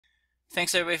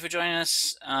Thanks everybody for joining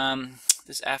us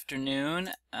this afternoon.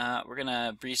 We're going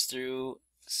to breeze through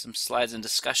some slides and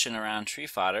discussion around tree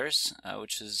fodders,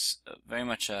 which is very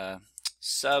much a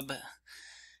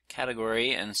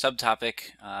subcategory and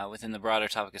subtopic within the broader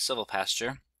topic of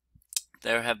silvopasture.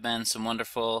 There have been some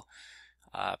wonderful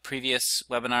previous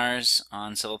webinars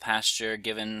on silvopasture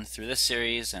given through this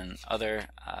series and other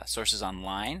sources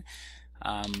online,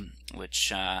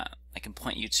 which I can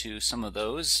point you to some of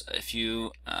those. If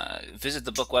you visit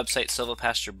the book website,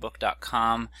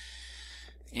 silvopasturebook.com,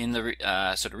 in the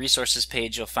sort of resources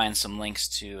page, you'll find some links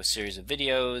to a series of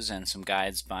videos and some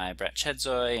guides by Brett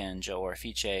Chedzoy and Joe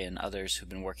Orifice and others who've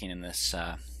been working in this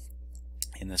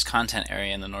content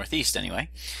area in the Northeast anyway.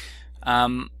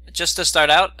 Just to start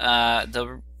out,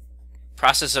 the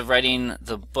process of writing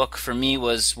the book for me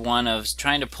was one of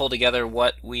trying to pull together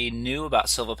what we knew about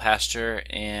silvopasture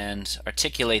and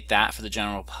articulate that for the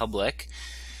general public,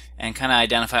 and kind of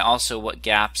identify also what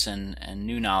gaps and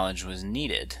new knowledge was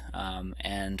needed.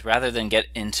 And rather than get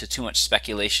into too much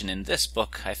speculation in this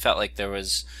book, I felt like it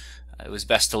was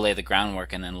best to lay the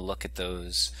groundwork and then look at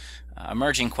those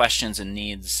emerging questions and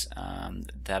needs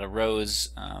that arose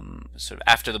sort of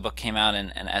after the book came out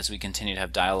and as we continue to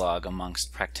have dialogue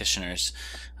amongst practitioners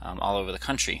all over the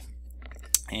country.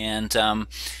 And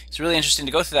it's really interesting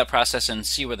to go through that process and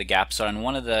see where the gaps are. And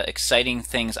one of the exciting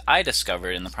things I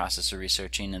discovered in the process of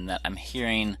researching, and that I'm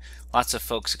hearing lots of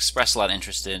folks express a lot of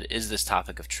interest in, is this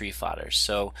topic of tree fodders.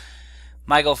 So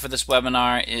my goal for this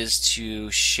webinar is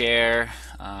to share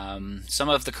some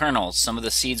of the kernels, some of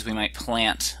the seeds we might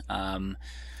plant,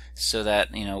 so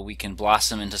that we can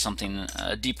blossom into something,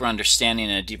 a deeper understanding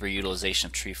and a deeper utilization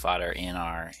of tree fodder in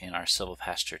our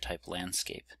silvopasture type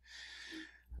landscape.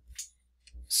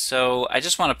 So I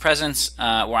just want to presence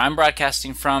where I'm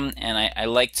broadcasting from, and I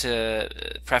like to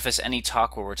preface any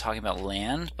talk where we're talking about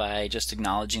land by just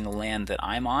acknowledging the land that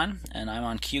I'm on. And I'm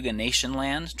on Cayuga Nation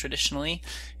land, traditionally,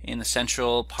 in the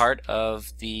central part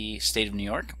of the state of New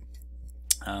York,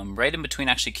 right in between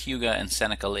actually Cayuga and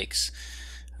Seneca Lakes.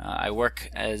 I work,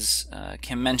 as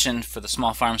Kim mentioned, for the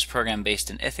Small Farms Program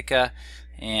based in Ithaca,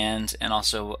 and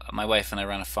also my wife and I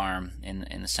run a farm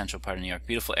in the central part of New York.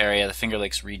 Beautiful area, the Finger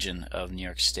Lakes region of New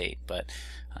York State. But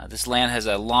this land has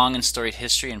a long and storied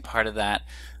history, and part of that,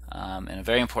 and a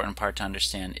very important part to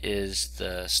understand, is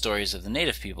the stories of the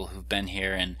native people who've been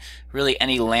here. And really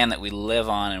any land that we live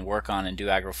on and work on and do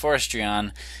agroforestry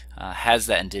on has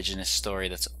that indigenous story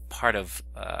that's part of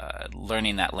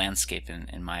learning that landscape.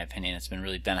 In my opinion, it's been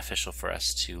really beneficial for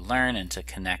us to learn and to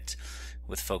connect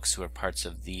with folks who are parts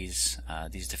of these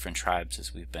different tribes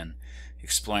as we've been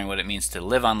exploring what it means to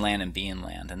live on land and be in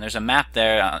land. And there's a map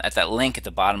there at that link at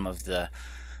the bottom of the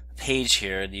page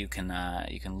here that you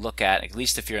can look at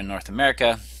least if you're in North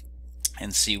America,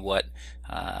 and see what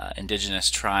indigenous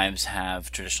tribes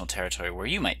have traditional territory where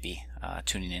you might be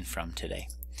tuning in from today.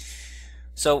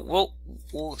 So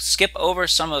we'll skip over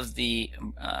some of the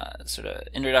sort of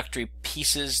introductory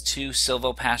pieces to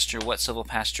silvopasture, what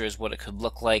silvopasture is, what it could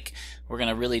look like. We're going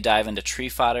to really dive into tree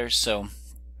fodders. So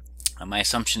my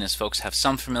assumption is folks have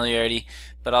some familiarity,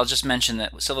 but I'll just mention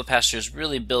that silvopasture is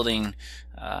really building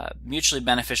mutually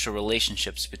beneficial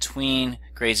relationships between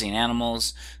grazing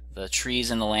animals, the trees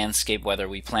in the landscape, whether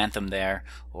we plant them there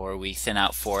or we thin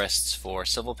out forests for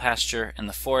silvopasture, and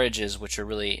the forages, which are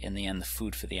really in the end the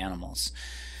food for the animals.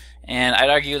 And I'd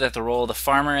argue that the role of the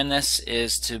farmer in this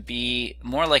is to be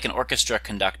more like an orchestra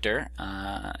conductor,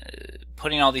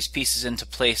 putting all these pieces into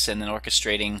place and then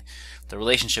orchestrating the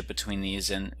relationship between these.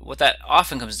 And what that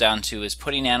often comes down to is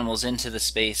putting animals into the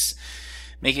space,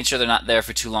 making sure they're not there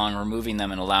for too long, removing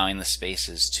them and allowing the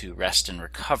spaces to rest and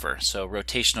recover. So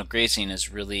rotational grazing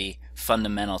is really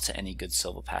fundamental to any good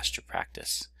silvopasture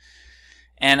practice.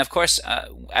 And of course,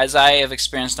 as I have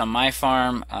experienced on my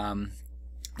farm,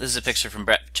 this is a picture from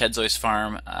Brett Chedzoy's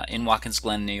farm in Watkins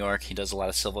Glen, New York. He does a lot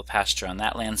of silvopasture on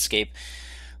that landscape.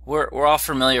 We're all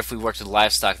familiar, if we've worked with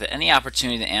livestock, that any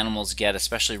opportunity that animals get,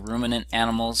 especially ruminant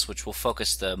animals, which we'll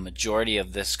focus the majority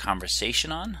of this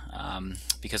conversation on,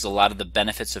 because a lot of the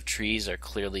benefits of trees are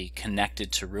clearly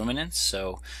connected to ruminants,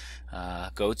 so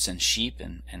goats and sheep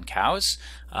and cows.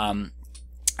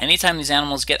 Anytime these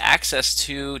animals get access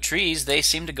to trees, they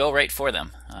seem to go right for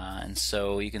them. And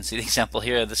so you can see the example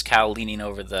here of this cow leaning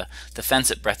over the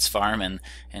fence at Brett's farm and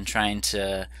trying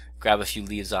to grab a few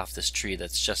leaves off this tree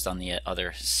that's just on the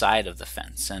other side of the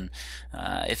fence. And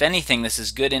if anything, this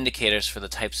is good indicators for the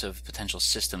types of potential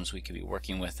systems we could be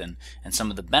working with and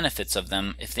some of the benefits of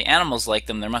them. If the animals like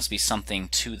them, there must be something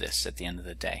to this at the end of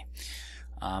the day.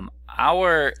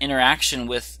 our interaction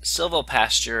with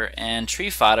silvopasture and tree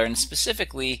fodder, and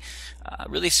specifically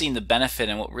really seeing the benefit,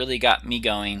 and what really got me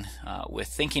going with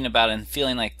thinking about and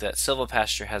feeling like that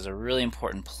silvopasture has a really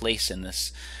important place in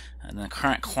this, in the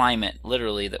current climate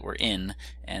literally that we're in,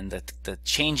 and the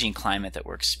changing climate that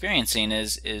we're experiencing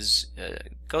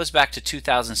goes back to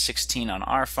 2016 on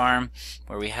our farm,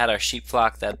 where we had our sheep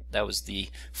flock. That was the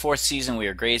 4th season we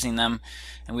were grazing them,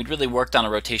 and we'd really worked on a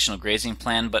rotational grazing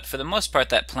plan, but for the most part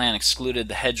that plan excluded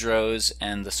the hedgerows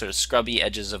and the sort of scrubby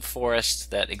edges of forest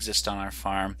that exist on our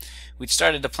farm. We'd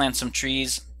started to plant some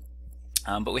trees,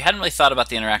 but we hadn't really thought about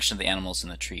the interaction of the animals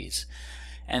and the trees.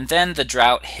 And then the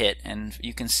drought hit, and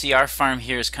you can see our farm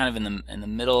here is kind of in the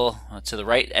middle, to the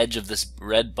right edge of this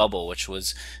red bubble, which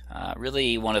was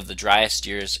really one of the driest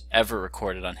years ever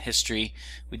recorded on history.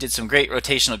 We did some great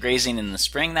rotational grazing in the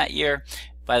spring that year.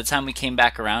 By the time we came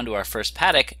back around to our first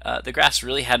paddock, the grass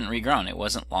really hadn't regrown. It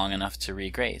wasn't long enough to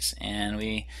regraze, and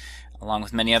we, along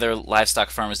with many other livestock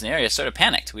farmers in the area, sort of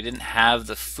panicked. We didn't have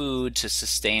the food to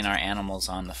sustain our animals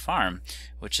on the farm,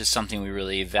 which is something we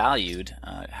really valued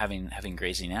having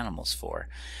grazing animals for.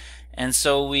 And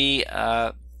so we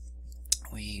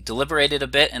deliberated a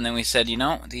bit, and then we said, you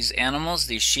know, these animals,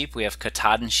 these sheep, we have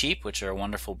Katahdin sheep, which are a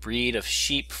wonderful breed of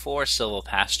sheep for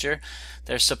silvopasture.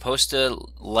 They're supposed to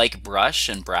like brush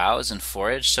and browse and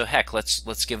forage, so heck,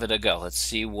 let's give it a go. Let's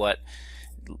see what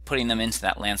putting them into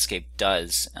that landscape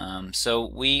does. So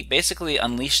we basically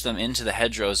unleashed them into the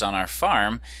hedgerows on our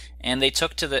farm, and they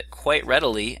took to that quite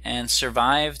readily and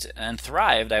survived and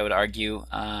thrived, I would argue,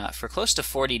 for close to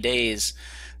 40 days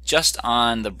just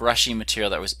on the brushy material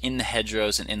that was in the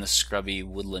hedgerows and in the scrubby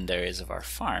woodland areas of our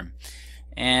farm.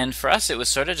 And for us it was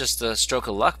sort of just a stroke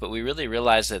of luck, but we really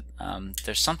realized that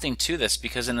there's something to this,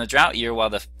 because in the drought year, while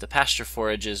the pasture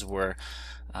forages were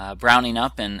browning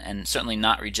up and certainly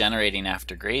not regenerating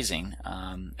after grazing,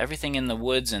 everything in the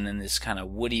woods and in this kind of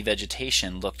woody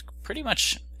vegetation looked pretty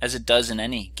much as it does in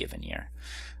any given year.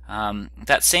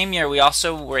 That same year we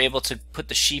also were able to put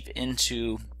the sheep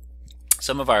into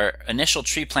some of our initial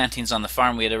tree plantings on the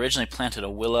farm. We had originally planted a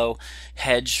willow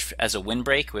hedge as a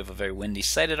windbreak. We have a very windy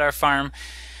site at our farm,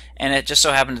 and it just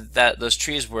so happened that those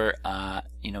trees were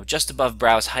just above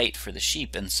browse height for the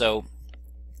sheep, and so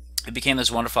it became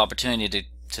this wonderful opportunity to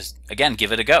again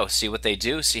give it a go, see what they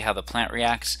do, see how the plant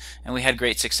reacts, and we had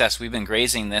great success. We've been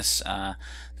grazing this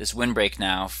this windbreak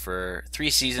now for 3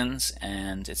 seasons,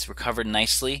 and it's recovered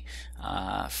nicely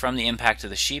from the impact of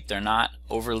the sheep. They're not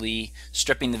overly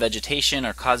stripping the vegetation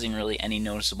or causing really any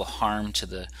noticeable harm to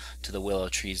the willow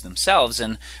trees themselves.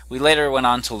 And we later went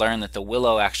on to learn that the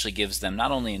willow actually gives them not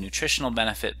only a nutritional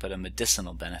benefit but a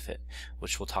medicinal benefit,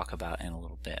 which we'll talk about in a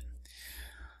little bit.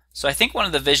 So I think one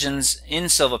of the visions in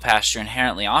silvopasture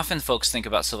inherently, often folks think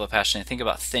about silvopasture and they think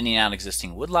about thinning out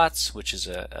existing woodlots, which is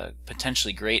a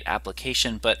potentially great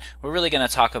application, but we're really going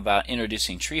to talk about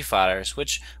introducing tree fodders,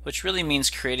 which really means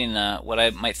creating what I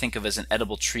might think of as an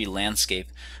edible tree landscape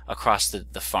across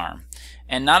the farm.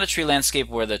 And not a tree landscape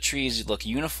where the trees look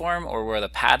uniform or where the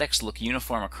paddocks look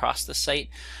uniform across the site,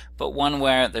 but one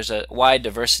where there's a wide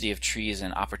diversity of trees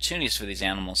and opportunities for these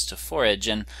animals to forage.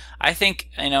 And I think,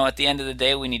 at the end of the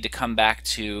day, we need to come back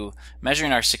to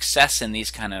measuring our success in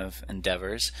these kind of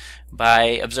endeavors by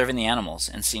observing the animals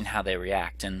and seeing how they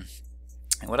react. And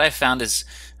what I've found is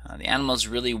the animals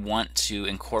really want to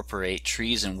incorporate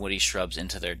trees and woody shrubs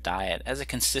into their diet as a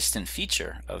consistent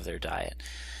feature of their diet.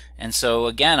 And so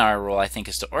again, our role, I think,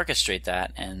 is to orchestrate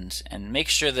that and make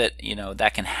sure that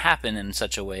that can happen in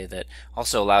such a way that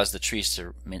also allows the trees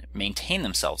to maintain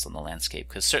themselves on the landscape.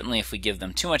 Because certainly if we give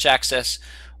them too much access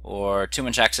or too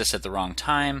much access at the wrong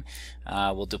time,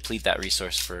 we'll deplete that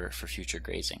resource for future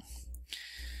grazing.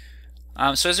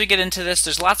 So as we get into this,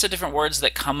 there's lots of different words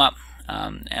that come up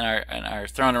and are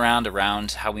thrown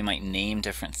around how we might name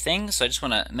different things. So I just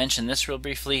want to mention this real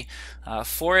briefly.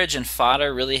 Forage and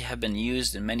fodder really have been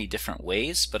used in many different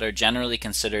ways, but are generally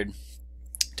considered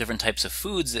different types of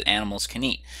foods that animals can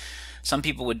eat. Some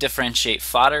people would differentiate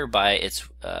fodder by its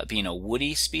being a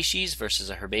woody species versus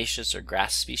a herbaceous or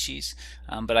grass species,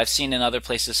 but I've seen in other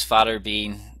places fodder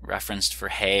being referenced for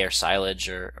hay or silage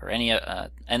or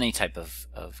any type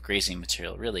of grazing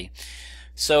material, really.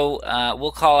 So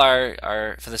we'll call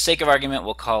for the sake of argument,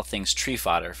 we'll call things tree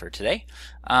fodder for today.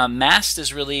 Mast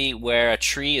is really where a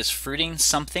tree is fruiting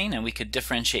something, and we could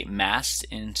differentiate mast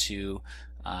into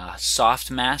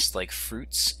soft mast like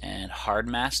fruits and hard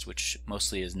mast, which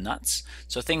mostly is nuts.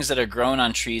 So things that are grown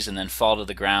on trees and then fall to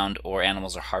the ground, or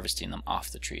animals are harvesting them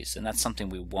off the trees, and that's something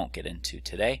we won't get into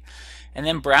today. And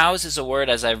then browse is a word,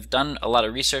 as I've done a lot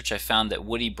of research, I found that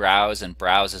woody browse and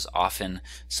browse is often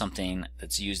something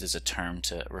that's used as a term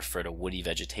to refer to woody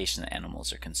vegetation that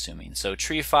animals are consuming. So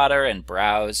tree fodder and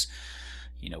browse,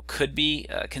 could be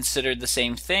considered the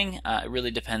same thing. It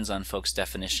really depends on folks'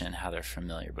 definition and how they're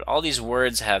familiar. But all these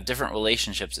words have different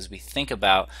relationships as we think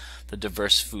about the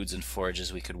diverse foods and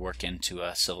forages we could work into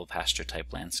a silvopasture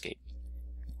type landscape.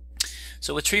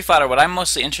 So with tree fodder, what I'm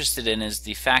mostly interested in is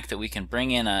the fact that we can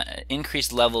bring in an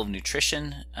increased level of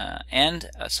nutrition and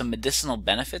some medicinal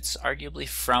benefits, arguably,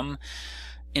 from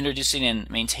introducing and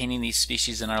maintaining these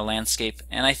species in our landscape.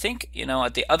 And I think,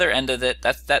 at the other end of it,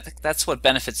 that's what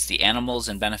benefits the animals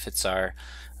and benefits our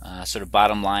sort of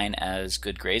bottom line as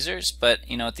good grazers. But,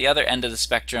 at the other end of the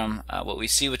spectrum, what we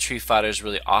see with tree fodder is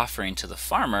really offering to the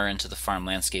farmer and to the farm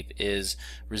landscape is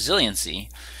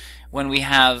resiliency when we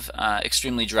have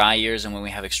extremely dry years and when we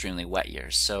have extremely wet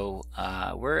years. So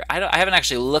I haven't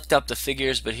actually looked up the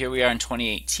figures, but here we are in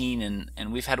 2018,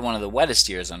 and we've had one of the wettest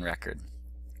years on record.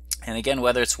 And again,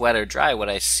 whether it's wet or dry, what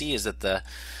I see is that the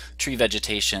tree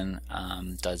vegetation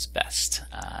does best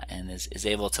and is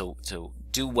able to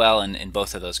do well in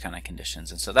both of those kind of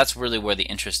conditions. And so that's really where the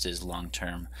interest is long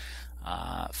term.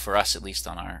 For us, at least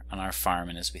on our farm,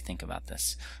 and as we think about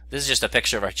this. This is just a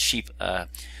picture of our sheep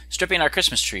stripping our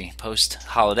Christmas tree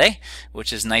post-holiday,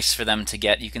 which is nice for them to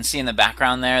get. You can see in the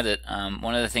background there that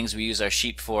one of the things we use our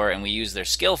sheep for, and we use their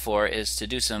skill for, is to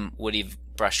do some woody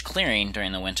brush clearing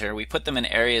during the winter. We put them in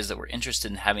areas that we're interested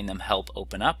in having them help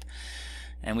open up,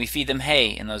 and we feed them hay.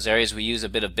 In those areas we use a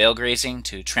bit of bale grazing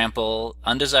to trample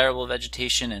undesirable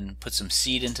vegetation and put some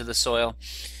seed into the soil.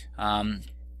 And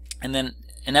then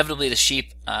inevitably the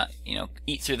sheep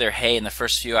eat through their hay in the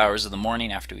first few hours of the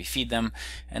morning after we feed them,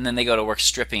 and then they go to work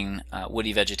stripping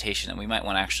woody vegetation that we might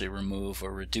want to actually remove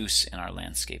or reduce in our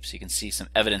landscape. So you can see some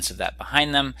evidence of that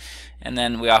behind them, and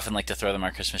then we often like to throw them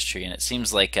our Christmas tree, and it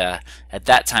seems like at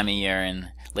that time of year in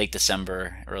late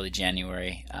December, early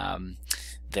January,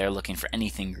 they're looking for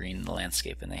anything green in the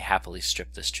landscape, and they happily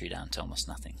strip this tree down to almost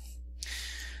nothing.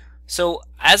 So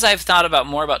as I've thought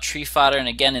more about tree fodder, and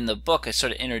again in the book I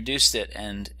sort of introduced it,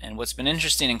 and what's been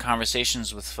interesting in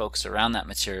conversations with folks around that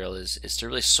material is to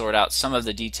really sort out some of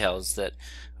the details that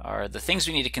are the things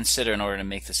we need to consider in order to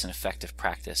make this an effective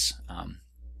practice on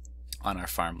our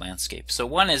farm landscape. So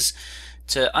one is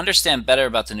to understand better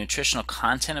about the nutritional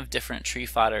content of different tree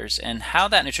fodders and how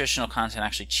that nutritional content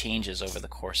actually changes over the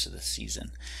course of the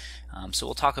season. So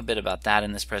we'll talk a bit about that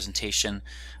in this presentation.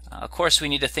 Of course, we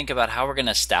need to think about how we're going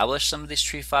to establish some of these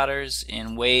tree fodders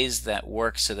in ways that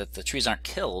work so that the trees aren't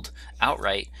killed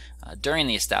outright during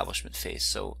the establishment phase.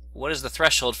 So what is the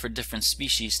threshold for different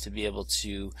species to be able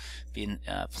to be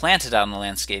planted out in the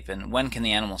landscape, and when can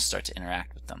the animals start to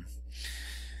interact with them?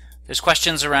 There's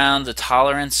questions around the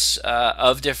tolerance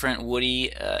of different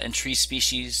woody and tree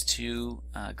species to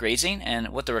grazing and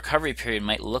what the recovery period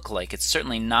might look like. It's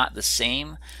certainly not the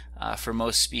same for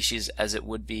most species as it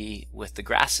would be with the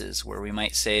grasses, where we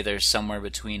might say there's somewhere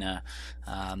between a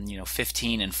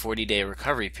 15 and 40-day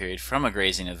recovery period from a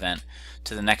grazing event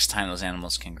to the next time those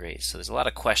animals can graze. So there's a lot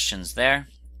of questions there.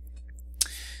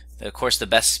 Of course, the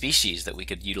best species that we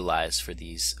could utilize for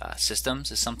these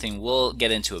systems is something we'll get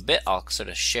into a bit. I'll sort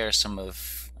of share some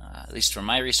of, at least from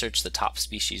my research, the top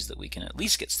species that we can at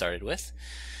least get started with.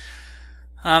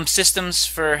 Systems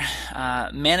for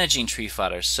managing tree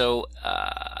fodders. So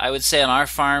I would say on our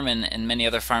farm and many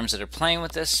other farms that are playing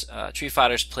with this, tree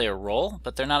fodders play a role,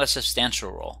 but they're not a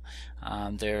substantial role.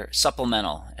 They're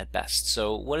supplemental at best.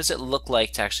 So what does it look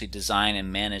like to actually design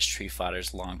and manage tree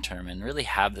fodders long term and really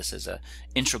have this as an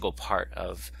integral part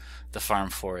of the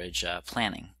farm forage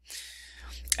planning?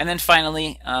 And then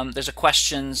finally, there's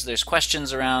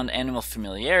questions around animal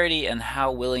familiarity and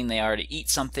how willing they are to eat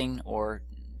something or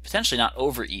potentially not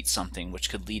overeat something, which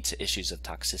could lead to issues of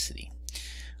toxicity.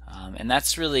 And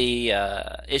that's really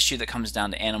an issue that comes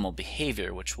down to animal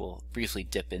behavior, which we'll briefly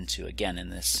dip into again in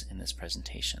this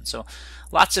presentation. So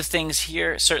lots of things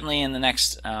here. Certainly in the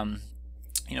next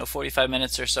 45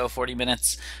 minutes or so, 40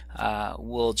 minutes,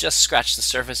 we'll just scratch the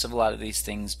surface of a lot of these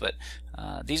things, but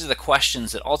these are the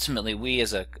questions that ultimately we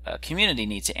as a community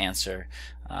need to answer.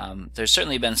 There's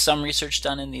certainly been some research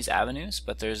done in these avenues,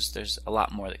 but there's a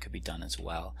lot more that could be done as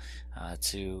well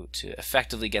to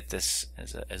effectively get this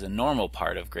as a normal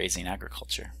part of grazing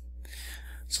agriculture.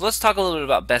 So let's talk a little bit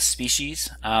about best species.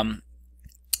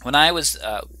 When I was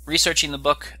researching the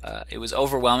book, it was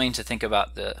overwhelming to think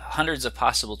about the hundreds of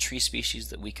possible tree species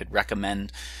that we could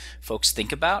recommend folks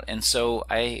think about, and so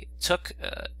I took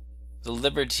the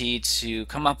liberty to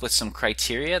come up with some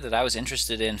criteria that I was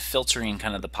interested in filtering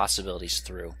kind of the possibilities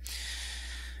through.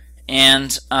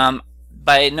 And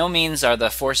by no means are the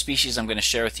 4 species I'm going to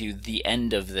share with you the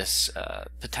end of this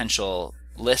potential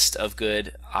list of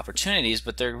good opportunities,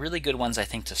 but they're really good ones I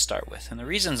think to start with. And the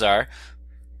reasons are,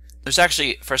 there's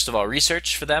actually, first of all,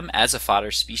 research for them as a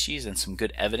fodder species and some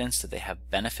good evidence that they have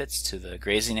benefits to the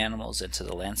grazing animals and to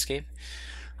the landscape.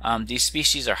 These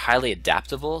species are highly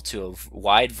adaptable to a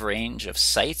wide range of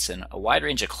sites and a wide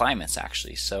range of climates,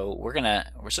 actually. So we're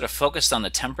sort of focused on the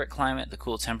temperate climate, the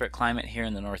cool temperate climate here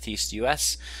in the northeast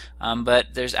U.S. But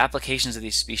there's applications of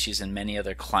these species in many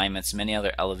other climates, many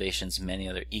other elevations, many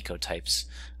other ecotypes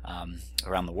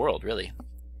around the world, really.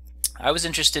 I was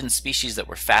interested in species that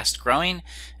were fast growing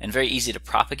and very easy to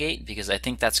propagate, because I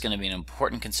think that's going to be an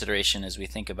important consideration as we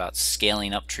think about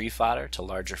scaling up tree fodder to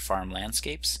larger farm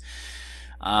landscapes.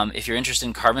 If you're interested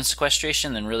in carbon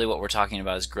sequestration, then really what we're talking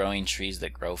about is growing trees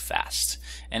that grow fast.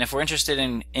 And if we're interested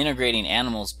in integrating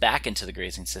animals back into the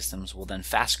grazing systems, well, then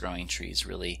fast growing trees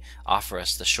really offer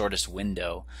us the shortest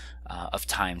window of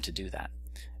time to do that.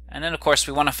 And then of course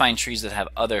we want to find trees that have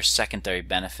other secondary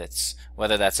benefits,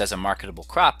 whether that's as a marketable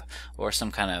crop or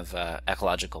some kind of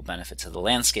ecological benefit to the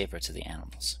landscape or to the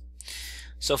animals.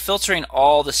 So filtering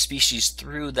all the species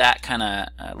through that kind of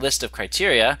list of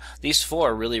criteria, these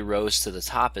 4 really rose to the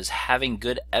top as having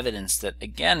good evidence that,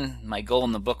 again, my goal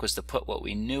in the book was to put what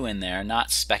we knew in there, not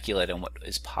speculate on what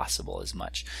is possible as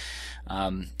much.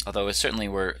 Although certainly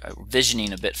we're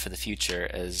visioning a bit for the future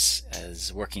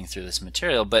as working through this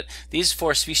material. But these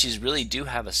 4 species really do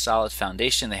have a solid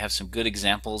foundation. They have some good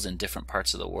examples in different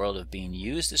parts of the world of being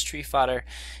used as tree fodder,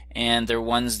 and they're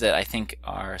ones that I think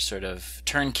are sort of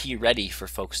turnkey ready for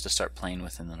folks to start playing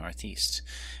with in the Northeast.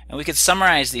 And we could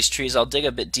summarize these trees. I'll dig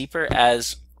a bit deeper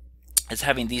as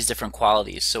having these different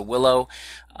qualities. So willow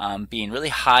being really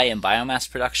high in biomass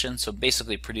production, so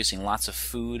basically producing lots of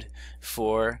food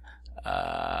for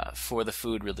the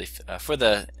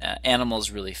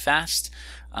animals really fast,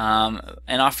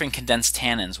 and offering condensed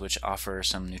tannins, which offer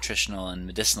some nutritional and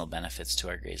medicinal benefits to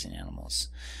our grazing animals.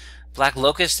 Black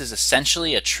locust is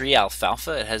essentially a tree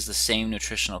alfalfa. It has the same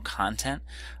nutritional content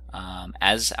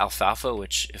as alfalfa,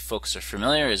 which, if folks are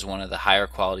familiar, is one of the higher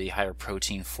quality, higher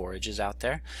protein forages out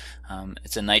there.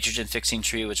 It's a nitrogen fixing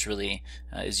tree, which really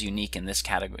is unique in this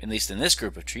category, at least in this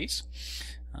group of trees.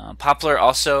 Poplar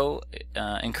also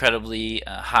incredibly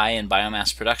high in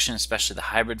biomass production, especially the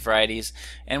hybrid varieties,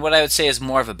 and what I would say is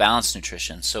more of a balanced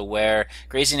nutrition. So where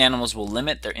grazing animals will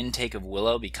limit their intake of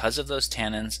willow because of those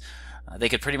tannins, they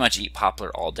could pretty much eat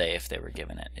poplar all day if they were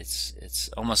given it. It's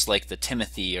almost like the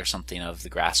timothy or something of the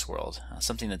grass world,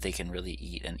 something that they can really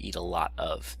eat and eat a lot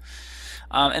of.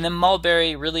 And then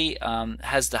mulberry really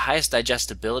has the highest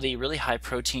digestibility, really high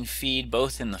protein feed,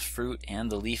 both in the fruit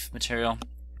and the leaf material.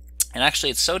 And actually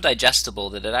it's so digestible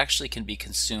that it actually can be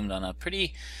consumed on a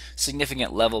pretty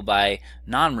significant level by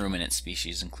non-ruminant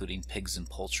species, including pigs and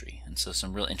poultry. And so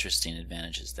some real interesting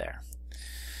advantages there.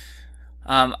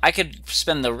 I could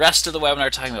spend the rest of the webinar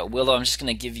talking about willow. I'm just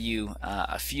going to give you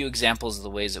a few examples of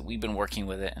the ways that we've been working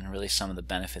with it and really some of the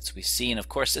benefits we see. And of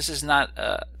course, this is not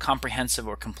a comprehensive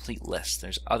or complete list.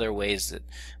 There's other ways that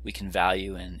we can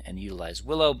value and utilize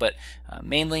willow, but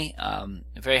mainly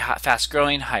very fast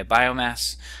growing, high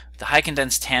biomass, the high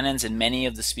condensed tannins in many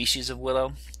of the species of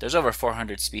willow. There's over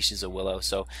 400 species of willow,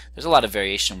 so there's a lot of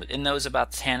variation within those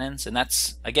about tannins, and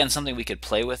that's again something we could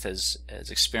play with as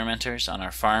experimenters on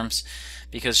our farms,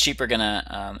 because sheep are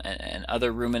gonna and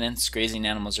other ruminants, grazing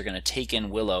animals, are gonna take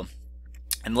in willow,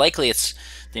 and likely it's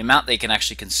the amount they can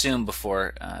actually consume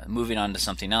before moving on to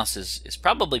something else is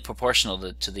probably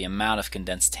proportional to the amount of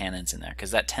condensed tannins in there, because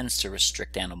that tends to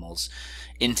restrict animals'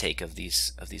 intake of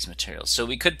these materials. So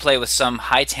we could play with some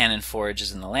high tannin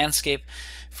forages in the landscape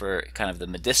for kind of the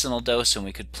medicinal dose, and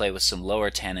we could play with some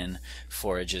lower tannin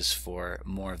forages for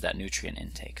more of that nutrient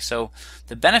intake. So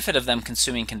the benefit of them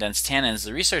consuming condensed tannins,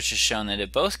 the research has shown that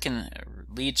it both can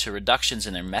lead to reductions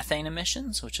in their methane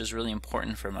emissions, which is really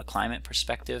important from a climate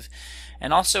perspective,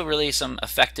 and also really some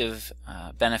effective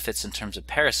benefits in terms of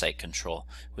parasite control,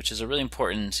 which is a really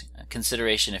important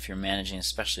consideration if you're managing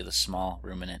especially the small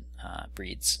ruminant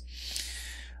breeds.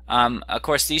 Of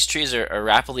course, these trees are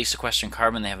rapidly sequestering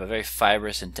carbon. They have a very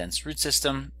fibrous and dense root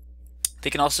system. They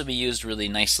can also be used really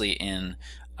nicely in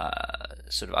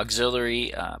sort of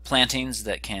auxiliary plantings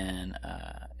that can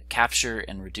capture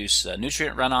and reduce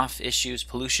nutrient runoff issues,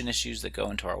 pollution issues that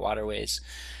go into our waterways.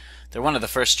 They're one of the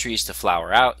first trees to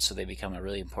flower out, so they become a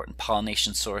really important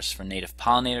pollination source for native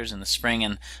pollinators in the spring.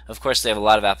 And of course, they have a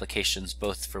lot of applications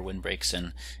both for windbreaks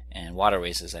and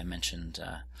waterways, as I mentioned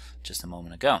just a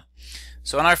moment ago.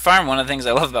 So on our farm, one of the things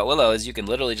I love about willow is you can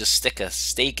literally just stick a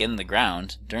stake in the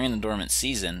ground during the dormant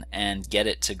season and get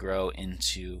it to grow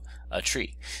into a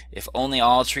tree. If only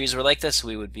all trees were like this,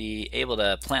 we would be able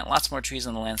to plant lots more trees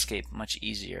in the landscape much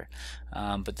easier.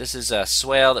 But this is a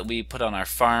swale that we put on our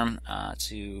farm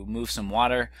to move some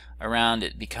water around.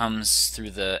 It becomes,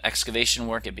 through the excavation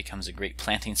work, it becomes a great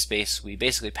planting space. We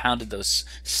basically pounded those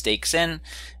stakes in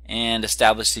and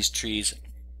established these trees,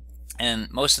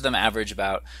 and most of them average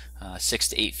about 6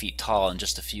 to 8 feet tall in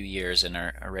just a few years and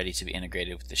are ready to be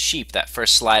integrated with the sheep. That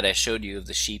first slide I showed you of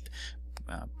the sheep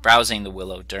browsing the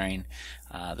willow during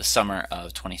the summer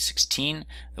of 2016.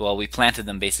 Well, we planted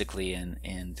them basically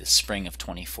in the spring of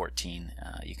 2014.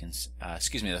 You can,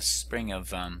 excuse me, the spring of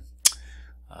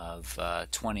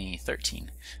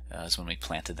 2013 is when we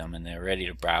planted them, and they're ready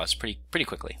to browse pretty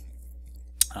quickly.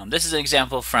 This is an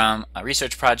example from a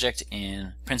research project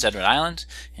in Prince Edward Island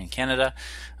in Canada.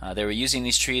 They were using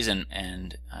these trees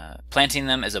and planting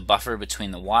them as a buffer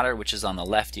between the water, which is on the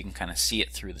left, you can kind of see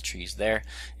it through the trees there,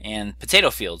 and potato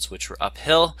fields, which were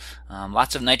uphill.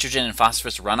 Lots of nitrogen and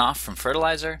phosphorus runoff from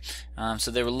fertilizer. So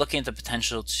they were looking at the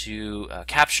potential to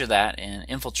capture that and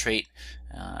infiltrate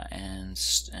and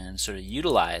sort of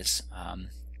utilize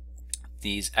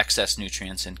these excess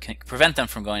nutrients and can prevent them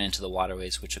from going into the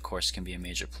waterways, which of course can be a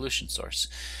major pollution source.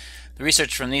 The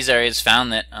research from these areas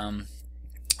found that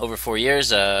over 4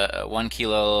 years, a 1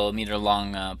 kilometer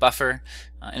long buffer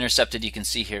intercepted, you can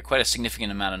see here, quite a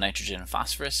significant amount of nitrogen and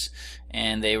phosphorus,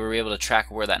 and they were able to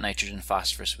track where that nitrogen and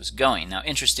phosphorus was going. Now,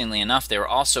 interestingly enough, they were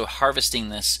also harvesting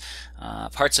this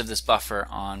parts of this buffer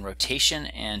on rotation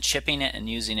and chipping it and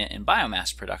using it in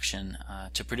biomass production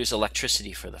to produce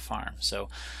electricity for the farm. So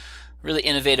really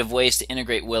innovative ways to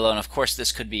integrate willow, and of course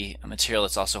this could be a material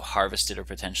that's also harvested or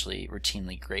potentially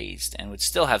routinely grazed and would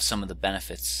still have some of the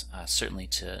benefits, certainly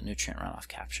to nutrient runoff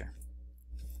capture.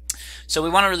 So we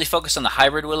want to really focus on the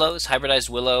hybrid willows. Hybridized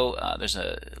willow, there's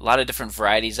a lot of different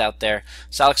varieties out there.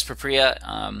 Salix propria,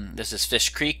 this is Fish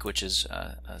Creek, which is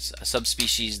a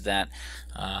subspecies that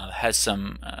has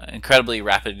some incredibly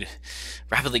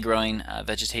rapidly growing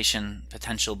vegetation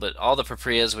potential, but all the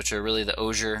proprias, which are really the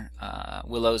osier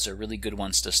willows, are really good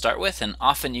ones to start with, and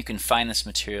often you can find this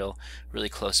material really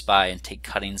close by and take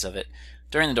cuttings of it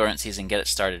during the dormant season, get it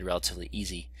started relatively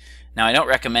easy. Now, I don't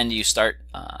recommend you start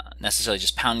necessarily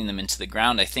just pounding them into the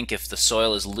ground. I think if the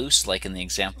soil is loose, like in the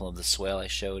example of the swale I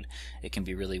showed, it can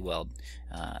be really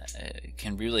it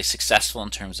can be really successful in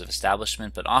terms of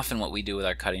establishment, but often what we do with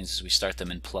our cuttings is we start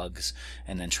them in plugs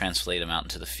and then translate them out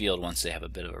into the field once they have a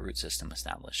bit of a root system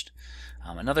established.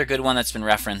 Another good one that's been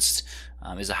referenced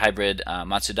is a hybrid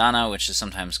Matsudana, which is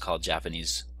sometimes called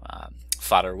Japanese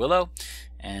fodder willow,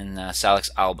 and Salix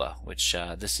alba, which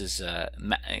this is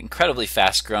incredibly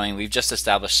fast growing. We've just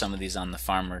established some of these on the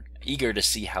farm. We're eager to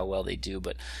see how well they do,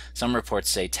 but some reports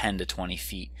say 10 to 20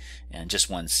 feet in just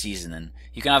one season. And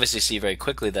you can obviously see very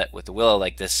quickly that with a willow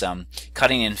like this,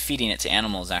 cutting and feeding it to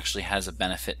animals actually has a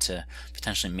benefit to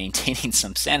potentially maintaining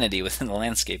some sanity within the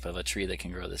landscape of a tree that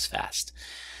can grow this fast.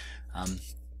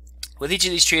 With each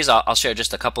of these trees, I'll share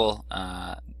just a couple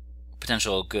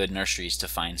potential good nurseries to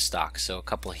find stock. So a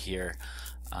couple here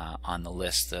on the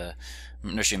list. The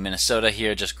nursery in Minnesota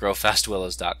here, just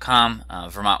growfastwillows.com.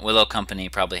 Vermont Willow Company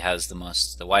probably has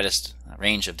the widest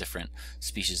range of different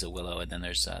species of willow, and then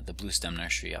there's the Blue Stem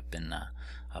Nursery up in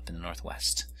the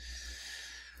Northwest.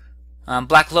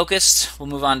 Black locust, we'll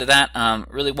move on to that.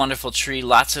 Really wonderful tree,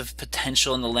 lots of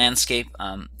potential in the landscape.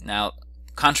 Now,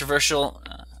 controversial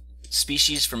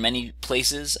species for many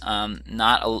places,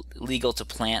 not legal to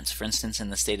plant, for instance in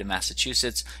the state of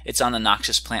Massachusetts. It's on the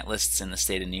noxious plant lists in the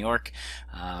state of New York.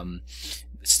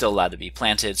 It's still allowed to be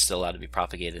planted, still allowed to be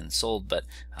propagated and sold, but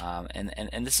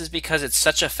and this is because it's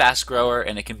such a fast grower,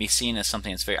 and it can be seen as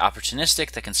something that's very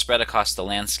opportunistic that can spread across the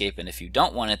landscape, and if you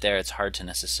don't want it there, it's hard to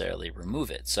necessarily remove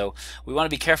it. So we want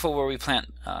to be careful where we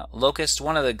plant locust.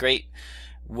 One of the great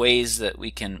ways that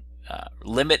we can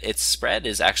limit its spread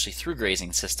is actually through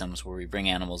grazing systems where we bring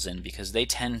animals in, because they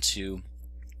tend to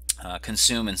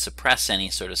consume and suppress any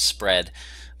sort of spread,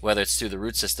 whether it's through the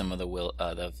root system of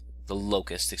the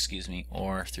locust, excuse me,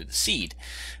 or through the seed.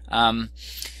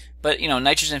 But you know,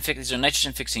 these are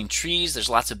nitrogen fixing trees. There's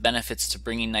lots of benefits to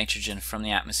bringing nitrogen from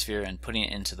the atmosphere and putting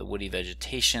it into the woody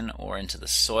vegetation or into the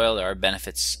soil. There are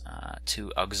benefits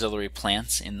to auxiliary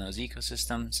plants in those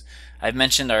ecosystems. I've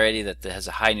mentioned already that it has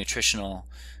a high nutritional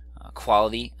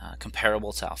quality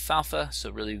comparable to alfalfa, so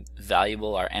really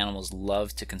valuable. Our animals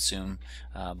love to consume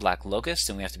black locust,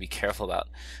 and we have to be careful about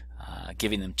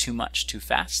giving them too much too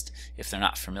fast if they're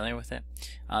not familiar with it.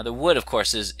 The wood, of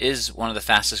course, is one of the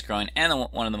fastest growing and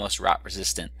one of the most rot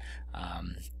resistant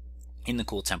in the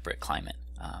cool temperate climate.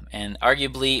 And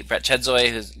arguably, Brett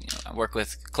Chedzoy, who I work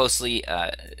with closely,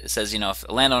 says, if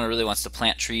a landowner really wants to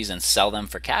plant trees and sell them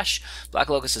for cash, black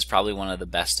locust is probably one of the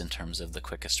best in terms of the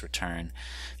quickest return,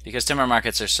 because timber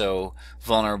markets are so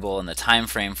vulnerable, and the time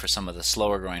frame for some of the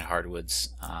slower growing hardwoods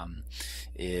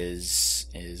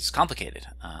is complicated,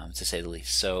 to say the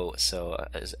least. So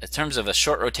in terms of a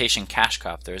short rotation cash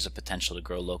crop, there is a potential to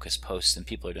grow locust posts, and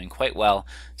people are doing quite well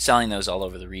selling those all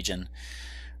over the region.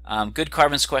 Good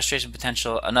carbon sequestration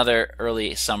potential, another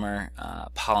early summer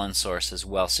pollen source as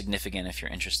well, significant if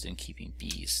you're interested in keeping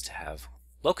bees to have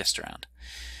locust around.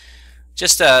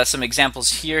 Just some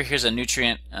examples here. Here's a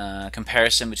nutrient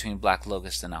comparison between black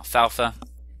locust and alfalfa.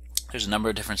 There's a number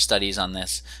of different studies on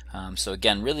this. So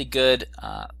again, really good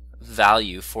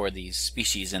value for these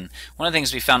species. And one of the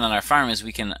things we found on our farm is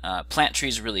we can plant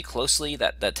trees really closely.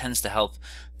 That tends to help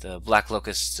the black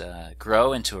locust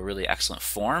grow into a really excellent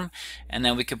form, and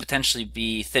then we could potentially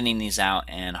be thinning these out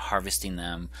and harvesting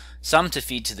them, some to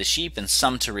feed to the sheep and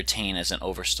some to retain as an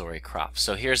overstory crop.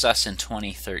 So here's us in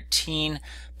 2013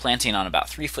 planting on about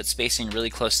 3-foot spacing,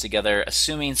 really close together,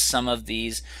 assuming some of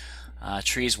these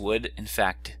trees would in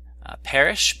fact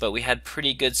perish, but we had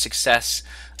pretty good success.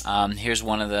 Here's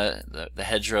one of the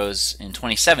hedgerows in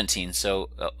 2017. So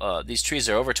these trees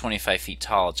are over 25 feet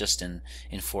tall just in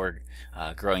 4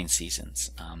 growing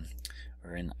seasons.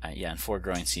 In 4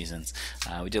 growing seasons.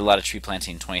 We did a lot of tree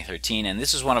planting in 2013, and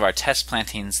this is one of our test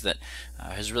plantings that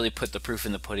has really put the proof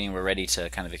in the pudding. We're ready to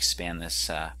kind of expand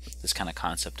this this kind of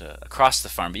concept across the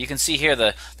farm. But you can see here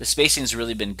the spacing's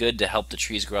really been good to help the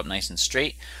trees grow up nice and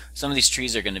straight. Some of these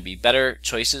trees are going to be better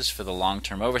choices for the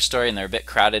long-term overstory, and they're a bit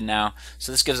crowded now.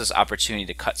 So this gives us opportunity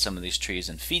to cut some of these trees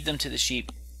and feed them to the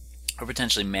sheep, or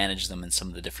potentially manage them in some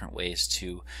of the different ways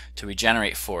to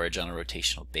regenerate forage on a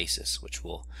rotational basis, which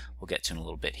we'll get to in a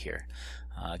little bit here.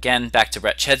 Again, back to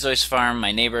Brett Chedzoy's farm,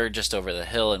 my neighbor just over the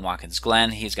hill in Watkins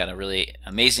Glen. He's got a really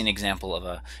amazing example of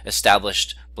a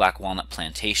established black walnut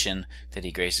plantation that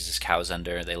he grazes his cows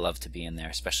under. They love to be in there,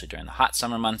 especially during the hot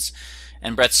summer months.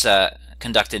 And Brett's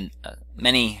conducted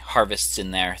many harvests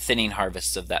in there, thinning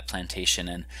harvests of that plantation,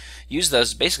 and used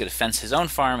those basically to fence his own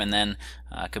farm, and then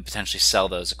could potentially sell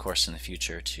those, of course, in the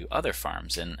future to other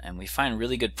farms. And we find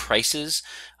really good prices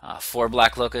for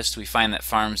black locust. We find that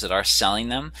farms that are selling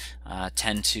them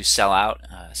tend to sell out,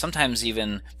 sometimes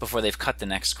even before they've cut the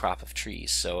next crop of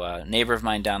trees. So a neighbor of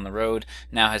mine down the road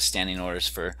now has standing orders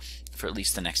for at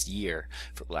least the next year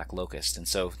for black locust. And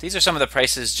so these are some of the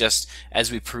prices just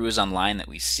as we peruse online that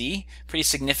we see. Pretty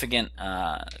significant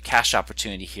cash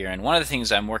opportunity here. And one of the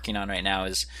things I'm working on right now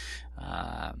is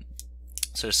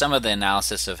so some of the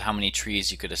analysis of how many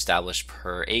trees you could establish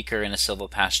per acre in a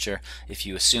silvopasture if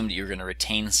you assumed that you're going to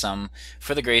retain some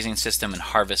for the grazing system and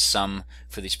harvest some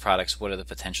for these products. What are the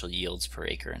potential yields per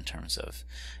acre in terms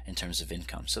of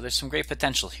income? So there's some great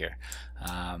potential here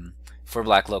for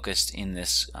black locust in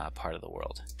this part of the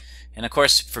world. And of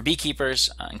course, for beekeepers,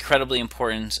 incredibly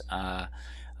important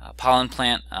pollen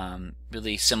plant,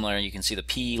 really similar. You can see the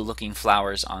pea-looking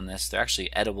flowers on this. They're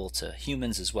actually edible to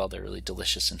humans as well. They're really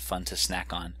delicious and fun to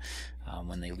snack on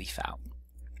when they leaf out.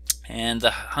 And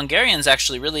the Hungarians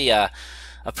actually really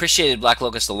appreciated black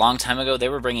locust a long time ago. They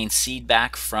were bringing seed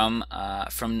back from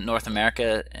North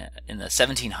America in the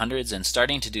 1700s and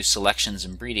starting to do selections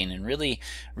and breeding, and really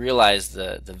realized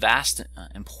the vast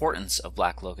importance of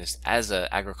black locust as an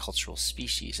agricultural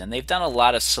species. And they've done a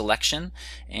lot of selection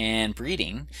and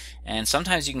breeding, and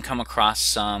sometimes you can come across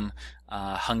some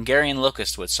Hungarian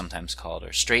locust, what's sometimes called,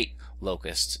 or straight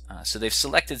locust. So they've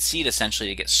selected seed essentially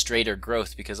to get straighter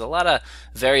growth, because a lot of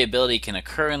variability can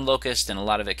occur in locust and a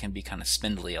lot of it can be kind of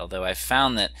spindly, although I've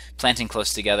found that planting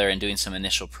close together and doing some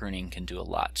initial pruning can do a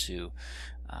lot to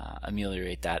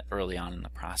ameliorate that early on in the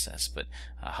process. But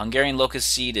Hungarian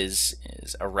locust seed is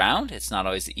around. It's not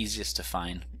always the easiest to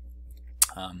find.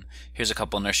 Here's a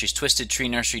couple of nurseries. Twisted Tree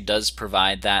Nursery does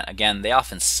provide that. Again, they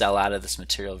often sell out of this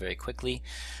material very quickly.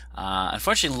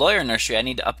 Unfortunately, Lawyer Nursery, I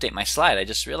need to update my slide. I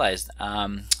just realized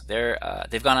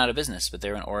they've gone out of business, but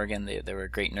they're in Oregon. They were a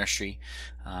great nursery,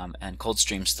 and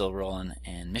Coldstream's still rolling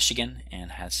in Michigan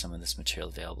and has some of this material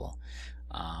available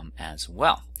as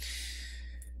well.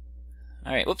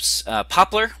 All right, whoops.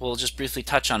 Poplar, we'll just briefly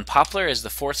touch on poplar as the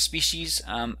 4th species.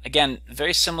 Again,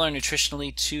 very similar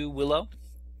nutritionally to willow.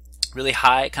 Really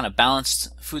high, kind of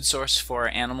balanced food source for our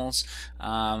animals.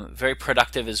 Very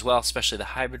productive as well, especially the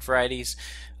hybrid varieties.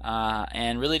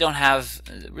 And really don't have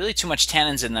really too much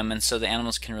tannins in them, and so the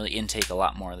animals can really intake a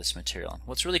lot more of this material.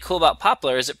 What's really cool about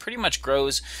poplar is it pretty much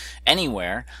grows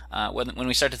anywhere when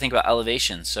we start to think about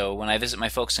elevation. So when I visit my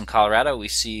folks in Colorado, we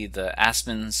see the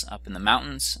aspens up in the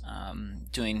mountains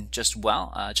doing just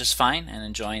well, just fine, and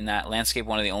enjoying that landscape.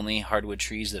 One of the only hardwood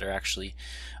trees that are actually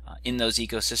in those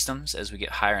ecosystems as we get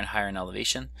higher and higher in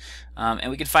elevation.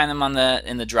 And we can find them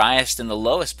in the driest and the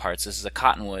lowest parts. This is a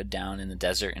cottonwood down in the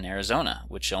desert in Arizona,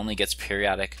 which only gets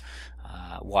periodic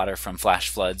water from flash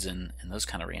floods and those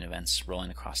kind of rain events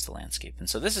rolling across the landscape. And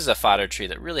so this is a fodder tree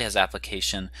that really has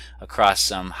application across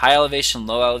some high elevation,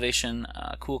 low elevation,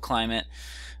 cool climate,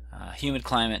 humid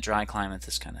climate, dry climate,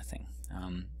 this kind of thing.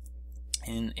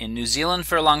 In New Zealand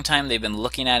for a long time, they've been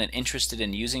looking at and interested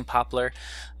in using poplar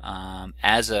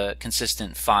as a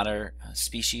consistent fodder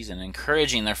species, and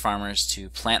encouraging their farmers to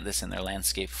plant this in their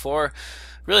landscape for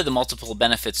really the multiple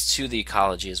benefits to the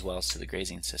ecology as well as to the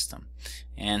grazing system.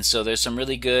 And so there's some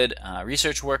really good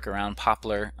research work around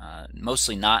poplar,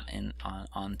 mostly not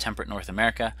on temperate North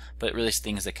America, but really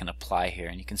things that can apply here.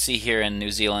 And you can see here in New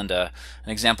Zealand an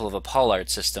example of a pollard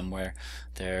system where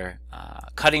they're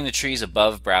cutting the trees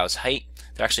above browse height.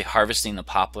 They're actually harvesting the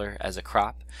poplar as a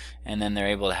crop, and then they're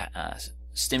able to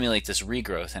stimulate this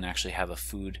regrowth and actually have a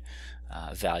food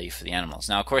value for the animals.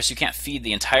 Now, of course, you can't feed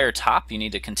the entire top. You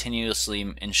need to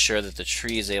continuously ensure that the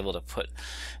tree is able to put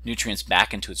nutrients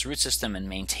back into its root system and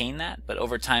maintain that. But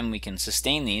over time, we can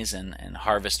sustain these and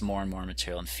harvest more and more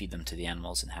material and feed them to the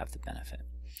animals and have the benefit.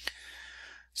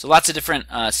 So lots of different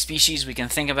species we can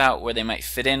think about where they might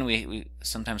fit in. We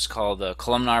sometimes call the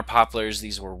columnar poplars.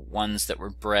 These were ones that were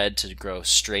bred to grow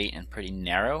straight and pretty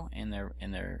narrow in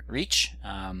their reach.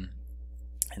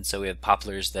 And so we have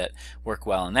poplars that work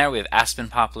well in there. We have aspen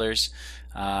poplars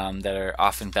that are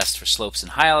often best for slopes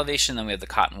and high elevation. Then we have the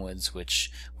cottonwoods, which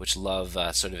love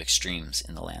sort of extremes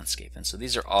in the landscape. And so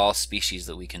these are all species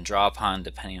that we can draw upon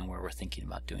depending on where we're thinking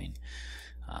about doing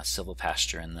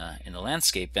silvopasture in the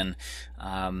landscape. And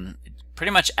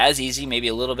pretty much as easy, maybe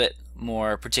a little bit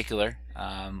more particular.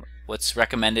 What's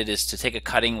recommended is to take a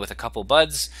cutting with a couple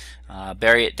buds,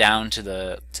 bury it down to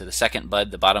the second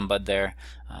bud, the bottom bud there,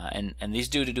 and these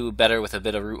do better with a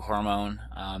bit of root hormone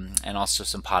and also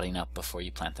some potting up before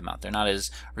you plant them out. They're not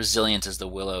as resilient as the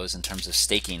willows in terms of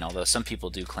staking, although some people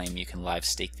do claim you can live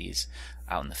stake these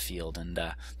out in the field. And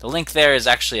the link there is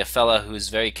actually a fella who's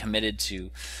very committed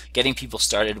to getting people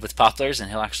started with poplars, and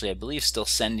he'll actually, I believe, still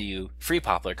send you free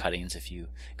poplar cuttings if you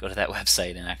go to that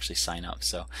website and actually sign up.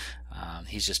 So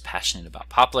he's just passionate about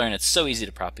poplar, and it's so easy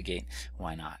to propagate.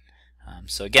 Why not?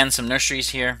 So again, some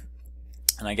nurseries here.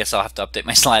 And I guess I'll have to update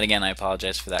my slide again. I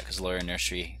apologize for that because Laura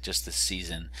Nursery just this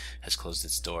season has closed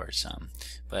its doors.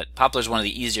 But poplar is one of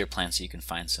the easier plants that you can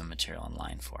find some material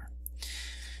online for.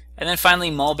 And then finally,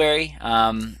 mulberry.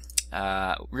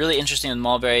 Really interesting with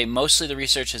mulberry. Mostly the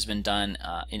research has been done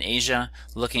in Asia,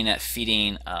 looking at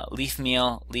feeding leaf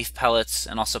meal, leaf pellets,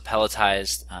 and also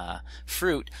pelletized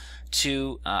fruit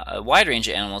to a wide range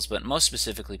of animals, but most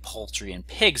specifically poultry and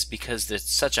pigs, because there's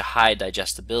such a high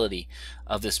digestibility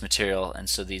of this material. And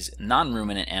so these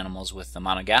non-ruminant animals with the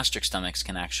monogastric stomachs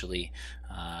can actually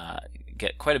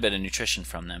get quite a bit of nutrition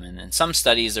from them. And in some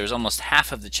studies, there's almost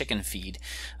half of the chicken feed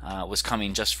was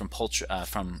coming just from poultry,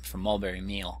 from mulberry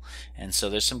meal. And so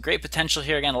there's some great potential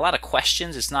here. Again, a lot of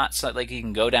questions. It's not like you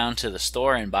can go down to the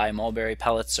store and buy mulberry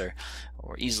pellets or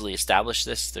easily establish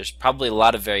this. There's probably a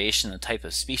lot of variation in the type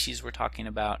of species we're talking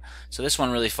about. So this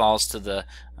one really falls to the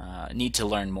need to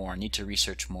learn more, need to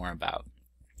research more about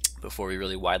before we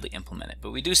really widely implement it.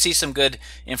 But we do see some good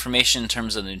information in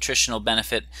terms of the nutritional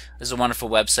benefit. There's a wonderful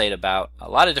website about a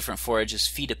lot of different forages,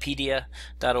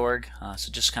 feedopedia.org.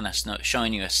 So just kind of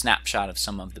showing you a snapshot of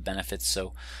some of the benefits.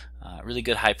 So really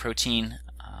good high protein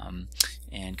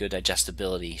and good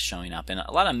digestibility showing up, and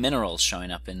a lot of minerals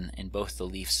showing up in both the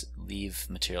leaf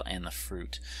material and the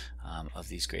fruit of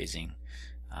these grazing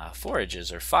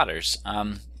forages or fodders.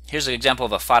 Here's an example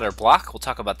of a fodder block. We'll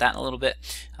talk about that in a little bit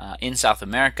in South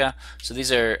America. So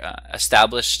these are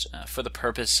established for the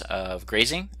purpose of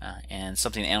grazing and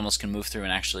something the animals can move through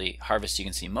and actually harvest. You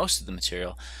can see most of the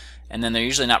material. And then they're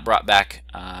usually not brought back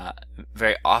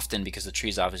very often because the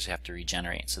trees obviously have to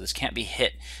regenerate. So this can't be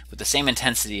hit with the same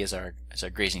intensity as our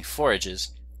grazing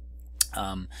forages.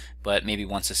 But maybe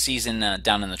once a season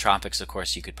down in the tropics, of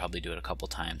course, you could probably do it a couple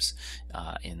times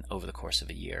over the course of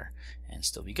a year and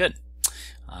still be good.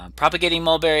 Propagating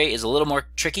mulberry is a little more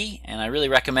tricky, and I really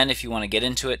recommend, if you want to get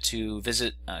into it, to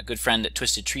visit a good friend at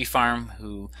Twisted Tree Farm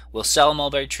who will sell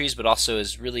mulberry trees but also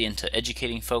is really into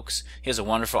educating folks. He has a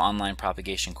wonderful online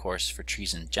propagation course for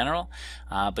trees in general,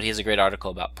 but he has a great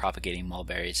article about propagating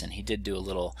mulberries, and he did do a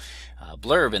little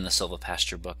blurb in the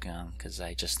Silvopasture book, because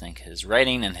I just think his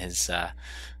writing and his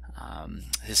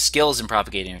skills in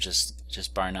propagating are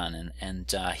just bar none,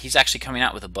 and he's actually coming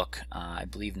out with a book, I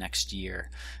believe next year,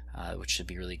 which should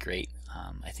be really great.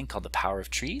 I think called The Power of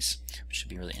Trees, which should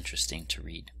be really interesting to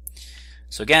read.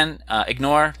 So again,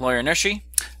 ignore lawyer nursery,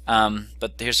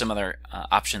 but here's some other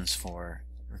options for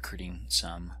recruiting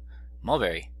some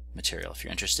mulberry material if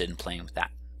you're interested in playing with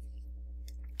that.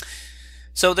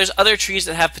 So there's other trees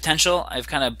that have potential. I've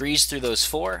kind of breezed through those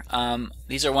 4.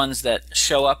 These are ones that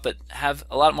show up but have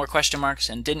a lot more question marks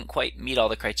and didn't quite meet all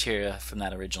the criteria from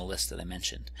that original list that I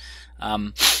mentioned.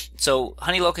 So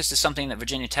honey locust is something that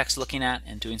Virginia Tech's looking at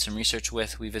and doing some research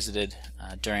with. We visited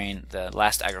during the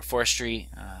last Agroforestry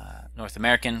North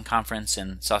American conference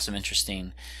and saw some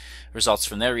interesting results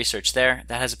from their research there.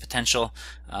 That has a potential,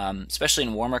 especially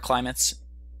in warmer climates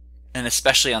and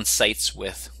especially on sites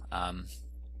with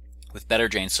better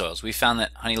drained soils. We found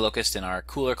that honey locust in our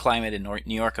cooler climate in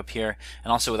New York up here,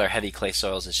 and also with our heavy clay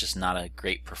soils, is just not a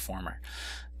great performer.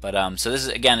 But so this is,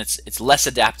 again, it's less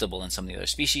adaptable than some of the other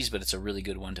species, but it's a really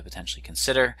good one to potentially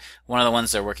consider. One of the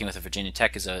ones they're working with at Virginia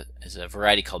Tech is a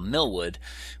variety called millwood,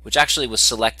 which actually was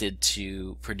selected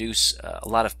to produce a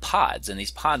lot of pods, and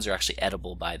these pods are actually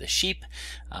edible by the sheep.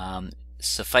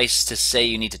 Suffice to say,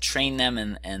 you need to train them,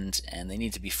 and they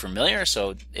need to be familiar.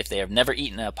 So if they have never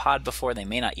eaten a pod before, they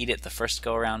may not eat it the first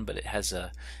go around, but it has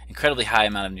a incredibly high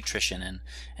amount of nutrition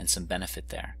and some benefit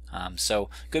there. So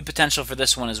good potential for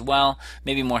this one as well,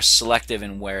 maybe more selective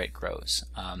in where it grows.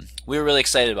 We were really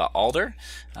excited about alder.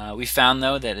 We found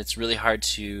though that it's really hard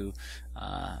to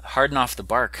harden off the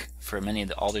bark for many of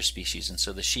the alder species, and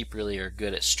so the sheep really are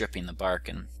good at stripping the bark,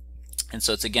 and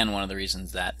so it's again one of the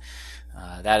reasons that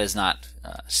that has not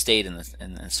stayed in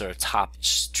the sort of top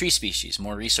tree species.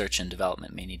 More research and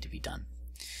development may need to be done.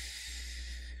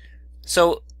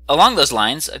 So along those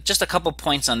lines, just a couple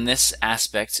points on this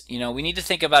aspect. You know, we need to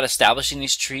think about establishing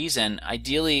these trees, and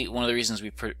ideally one of the reasons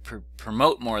we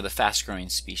promote more of the fast-growing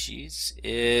species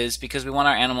is because we want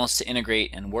our animals to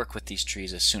integrate and work with these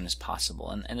trees as soon as possible.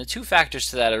 And the 2 factors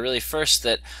to that are really, first,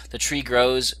 that the tree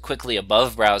grows quickly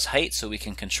above browse height, so we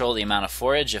can control the amount of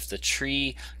forage. If the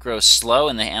tree grows slow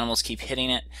and the animals keep hitting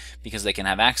it because they can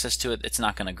have access to it, it's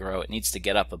not going to grow. It needs to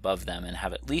get up above them and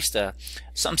have at least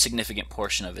some significant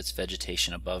portion of its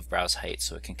vegetation above browse height,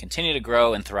 so it can continue to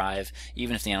grow and thrive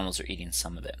even if the animals are eating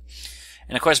some of it.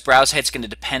 And of course, browse height is going to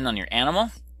depend on your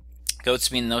animal. Goats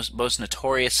being most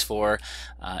notorious for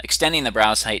extending the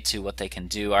browse height to what they can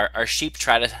do. Our sheep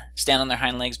try to stand on their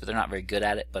hind legs, but they're not very good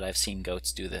at it. But I've seen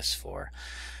goats do this for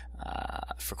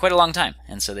quite a long time,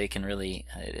 and so they can really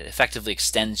it effectively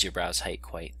extends your browse height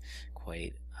quite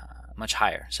much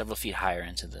higher, several feet higher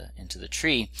into the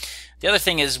tree. The other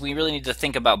thing is we really need to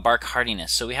think about bark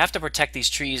hardiness. So we have to protect these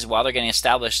trees while they're getting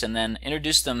established, and then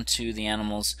introduce them to the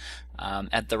animals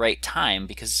at the right time,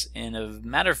 because in a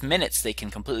matter of minutes they can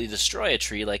completely destroy a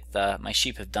tree, like my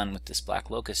sheep have done with this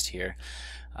black locust here,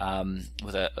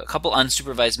 with a couple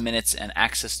unsupervised minutes and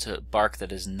access to bark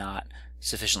that is not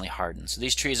sufficiently hardened. So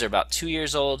these trees are about 2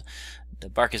 years old. The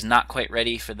bark is not quite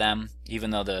ready for them, even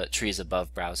though the tree is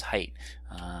above browse height.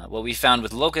 What we found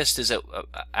with locust is that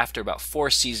after about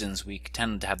 4 seasons, we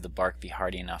tend to have the bark be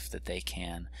hardy enough that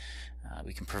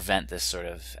we can prevent this sort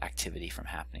of activity from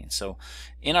happening. So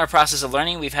in our process of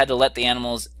learning, we've had to let the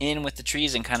animals in with the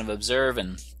trees and kind of observe,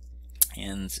 and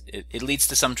it leads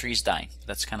to some trees dying.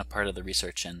 That's kind of part of the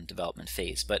research and development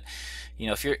phase. But you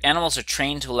know, if your animals are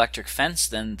trained to electric fence,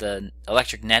 then the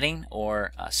electric netting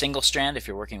or single strand, if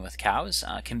you're working with cows,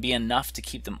 can be enough to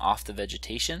keep them off the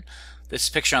vegetation. This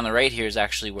picture on the right here is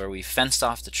actually where we fenced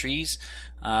off the trees.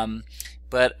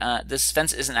 But this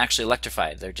fence isn't actually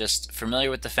electrified. They're just familiar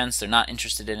with the fence. They're not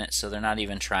interested in it, so they're not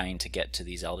even trying to get to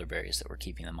these elderberries that we're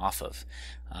keeping them off of.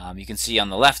 You can see on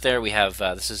the left there we have,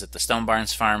 this is at the Stone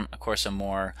Barns farm, of course a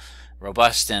more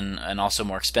robust and also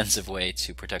more expensive way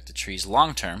to protect the trees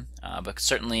long term. But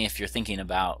certainly if you're thinking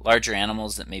about larger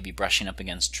animals that may be brushing up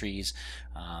against trees,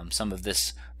 some of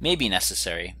this may be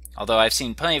necessary. Although I've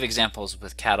seen plenty of examples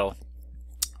with cattle,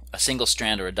 a single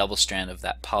strand or a double strand of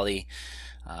that poly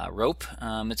rope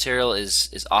material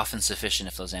is often sufficient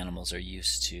if those animals are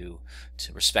used to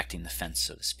to respecting the fence,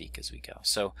 so to speak, as we go.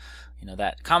 So,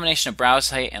 that combination of browse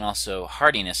height and also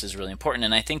hardiness is really important.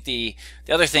 And I think the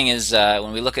other thing is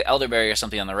when we look at elderberry or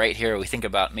something on the right here, we think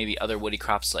about maybe other woody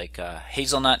crops like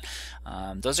hazelnut.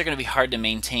 Those are going to be hard to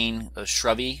maintain. Those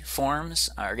shrubby forms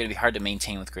are going to be hard to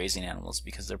maintain with grazing animals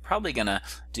because they're probably going to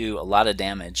do a lot of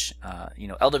damage.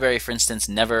 Elderberry, for instance,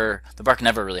 the bark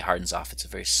never really hardens off. It's a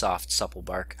very soft, supple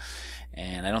bark,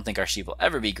 and I don't think our sheep will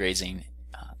ever be grazing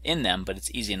in them, but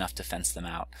it's easy enough to fence them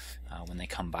out when they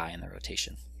come by in the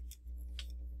rotation.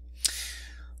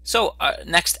 So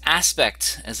next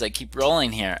aspect, as I keep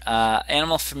rolling here,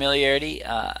 animal familiarity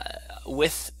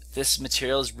with this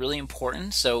material is really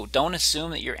important. So don't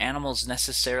assume that your animals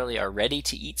necessarily are ready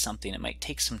to eat something. It might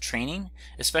take some training,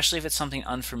 especially if it's something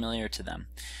unfamiliar to them.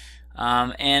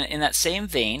 And in that same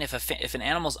vein, if an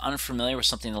animal is unfamiliar with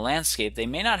something in the landscape, they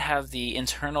may not have the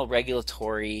internal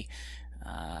regulatory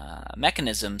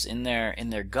mechanisms in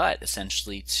their gut,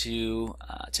 essentially, to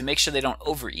make sure they don't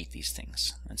overeat these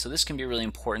things. And so this can be really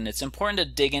important. It's important to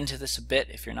dig into this a bit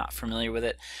if you're not familiar with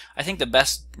it. I think the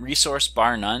best resource,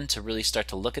 bar none, to really start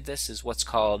to look at this is what's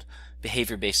called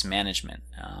behavior-based management.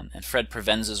 And Fred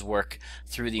Provenza's work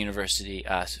through the university,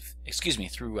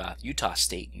 through Utah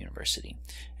State University.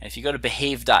 And if you go to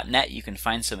behave.net, you can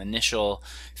find some initial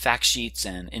fact sheets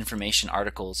and information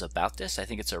articles about this. I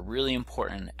think it's a really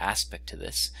important aspect to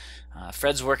this.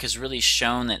 Fred's work has really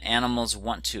shown that animals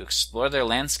want to explore their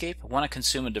landscape, want to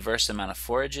consume a diverse amount of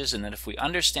forages, and that if we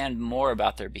understand more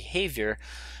about their behavior,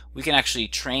 we can actually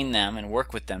train them and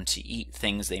work with them to eat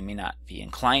things they may not be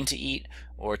inclined to eat,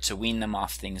 or to wean them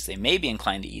off things they may be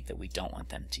inclined to eat that we don't want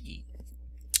them to eat.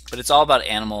 But it's all about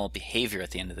animal behavior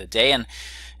at the end of the day.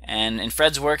 And in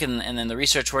Fred's work and then the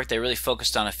research work, they really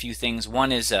focused on a few things.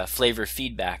 One is flavor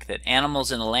feedback, that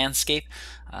animals in the landscape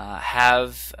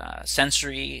have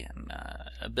sensory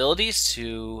abilities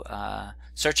to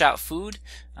search out food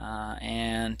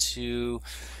and to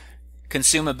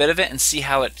consume a bit of it and see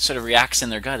how it sort of reacts in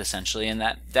their gut, essentially, and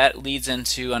that leads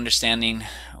into understanding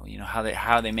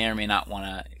how they may or may not want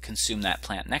to consume that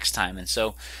plant next time. And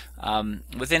so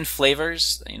within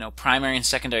flavors, primary and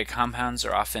secondary compounds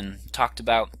are often talked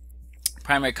about.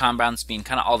 Primary compounds being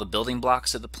kind of all the building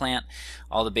blocks of the plant,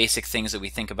 all the basic things that we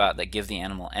think about that give the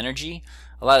animal energy.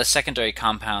 A lot of secondary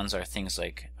compounds are things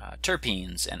like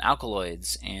terpenes and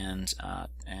alkaloids and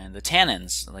the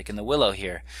tannins, like in the willow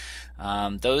here.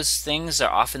 Those things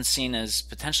are often seen as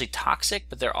potentially toxic,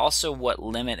 but they're also what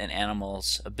limit an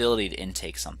animal's ability to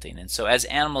intake something. And so as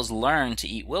animals learn to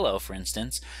eat willow, for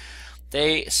instance,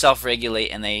 they self-regulate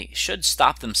and they should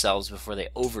stop themselves before they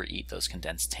overeat those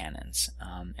condensed tannins.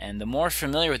 And the more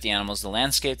familiar with the animals, the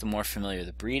landscape, the more familiar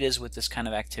the breed is with this kind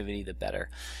of activity, the better.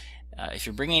 If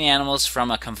you're bringing animals from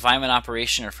a confinement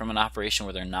operation or from an operation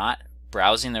where they're not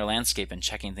browsing their landscape and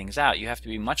checking things out, you have to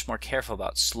be much more careful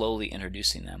about slowly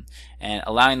introducing them and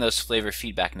allowing those flavor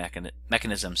feedback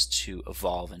mechanisms to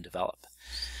evolve and develop.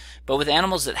 But with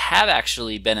animals that have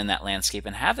actually been in that landscape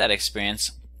and have that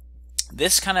experience,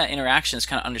 this kind of interaction, this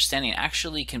kind of understanding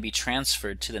actually can be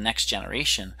transferred to the next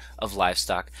generation of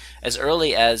livestock as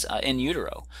early as in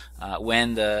utero,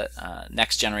 when the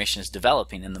next generation is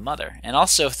developing in the mother, and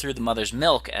also through the mother's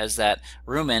milk as that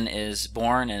rumen is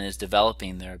born and is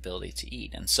developing their ability to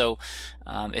eat. And so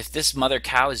if this mother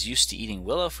cow is used to eating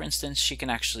willow, for instance, she can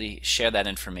actually share that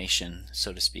information,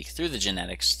 so to speak, through the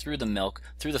genetics, through the milk,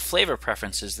 through the flavor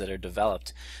preferences that are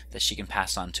developed that she can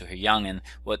pass on to her young. And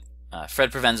what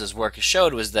Fred Provenza's work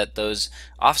showed was that those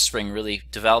offspring really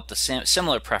developed the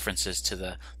similar preferences to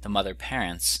the mother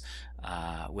parents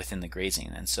within the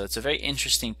grazing. And so it's a very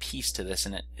interesting piece to this,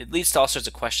 and it leads to all sorts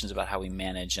of questions about how we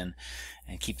manage and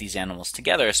keep these animals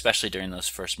together, especially during those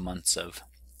first months of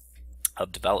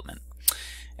development.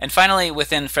 And finally,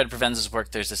 within Fred Provenza's work,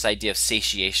 there's this idea of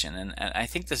satiation, and I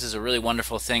think this is a really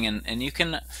wonderful thing. And you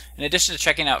can, in addition to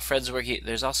checking out Fred's work,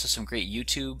 there's also some great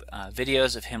YouTube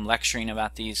videos of him lecturing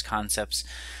about these concepts.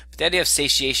 But the idea of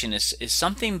satiation is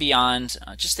something beyond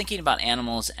just thinking about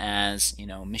animals as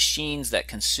machines that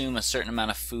consume a certain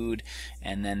amount of food,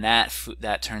 and then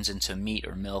that turns into meat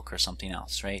or milk or something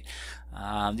else, right?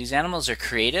 These animals are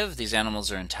creative, these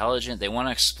animals are intelligent, they want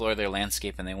to explore their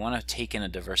landscape, and they want to take in a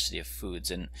diversity of foods.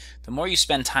 And the more you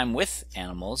spend time with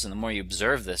animals and the more you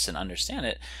observe this and understand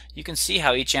it, you can see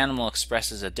how each animal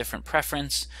expresses a different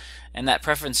preference, and that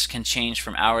preference can change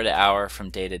from hour to hour, from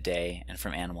day to day, and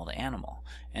from animal to animal.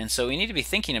 And so we need to be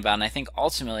thinking about, and I think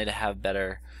ultimately to have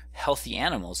better healthy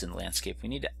animals in the landscape, we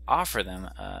need to offer them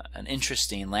an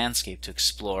interesting landscape to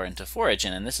explore and to forage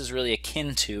in. And this is really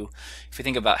akin to, if we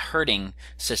think about herding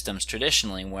systems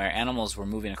traditionally, where animals were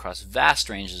moving across vast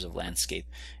ranges of landscape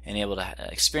and able to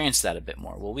experience that a bit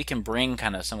more. Well, we can bring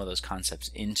kind of some of those concepts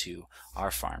into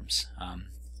our farms.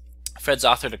 Fred's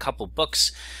authored a couple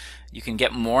books. You can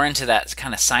get more into that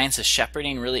kind of science of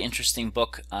shepherding, really interesting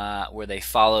book where they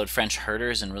followed French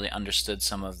herders and really understood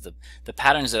some of the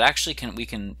patterns that actually we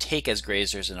can take as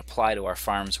grazers and apply to our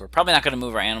farms. We're probably not going to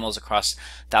move our animals across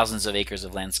thousands of acres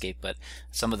of landscape, but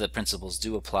some of the principles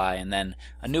do apply. And then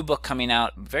a new book coming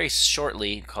out very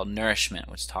shortly called Nourishment,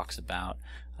 which talks about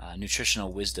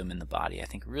nutritional wisdom in the body. I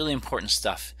think really important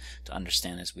stuff to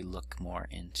understand as we look more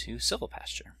into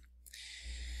silvopasture.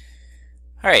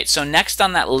 Alright, so next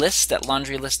on that list, that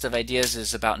laundry list of ideas,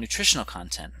 is about nutritional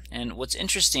content. And what's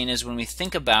interesting is when we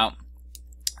think about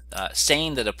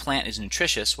saying that a plant is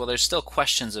nutritious, well, there's still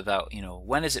questions about,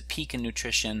 when does it peak in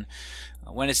nutrition,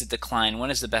 when does it decline,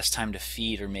 when is the best time to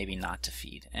feed or maybe not to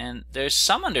feed. And there's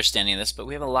some understanding of this, but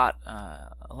we have a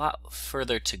lot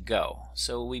further to go.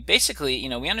 So we basically,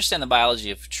 we understand the biology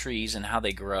of trees and how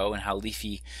they grow and how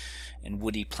leafy and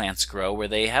woody plants grow, where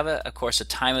they have, of course, a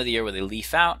time of the year where they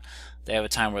leaf out. They have a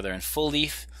time where they're in full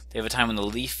leaf. They have a time when the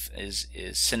leaf is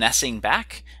senescing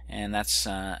back, and that's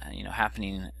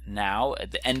happening now. At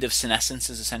the end of senescence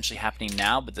is essentially happening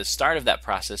now, but the start of that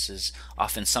process is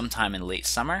often sometime in late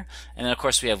summer. And then, of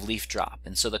course, we have leaf drop.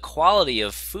 And so the quality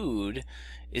of food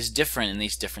is different in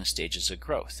these different stages of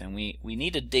growth, and we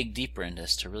need to dig deeper into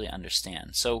this to really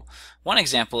understand. So one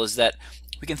example is that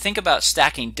we can think about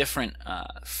stacking different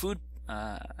food.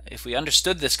 If we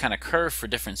understood this kind of curve for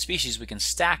different species, we can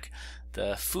stack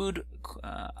the food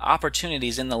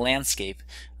opportunities in the landscape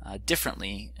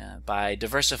differently by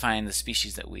diversifying the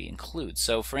species that we include.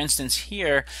 So for instance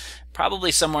here,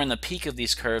 probably somewhere in the peak of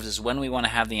these curves is when we want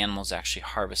to have the animals actually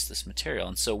harvest this material.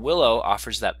 And so willow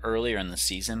offers that earlier in the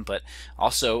season, but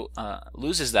also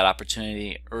loses that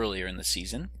opportunity earlier in the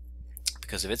season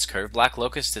because of its curve. Black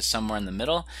locust is somewhere in the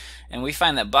middle, and we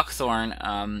find that buckthorn,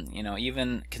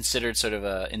 even considered sort of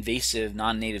a invasive,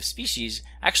 non-native species,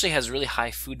 actually has really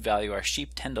high food value. Our sheep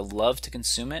tend to love to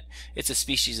consume it. It's a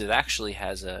species that actually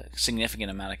has a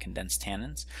significant amount of condensed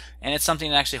tannins, and it's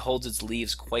something that actually holds its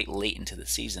leaves quite late into the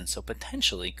season, so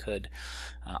potentially could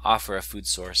offer a food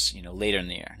source, later in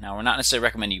the year. Now, we're not necessarily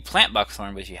recommending you plant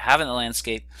buckthorn, but if you have it in the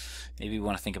landscape, maybe we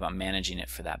want to think about managing it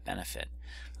for that benefit.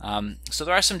 So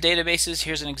there are some databases.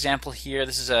 Here's an example here.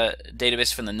 This is a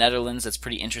database from the Netherlands that's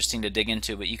pretty interesting to dig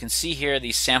into, but you can see here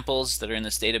these samples that are in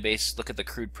this database. Look at the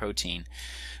crude protein.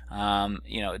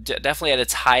 Definitely at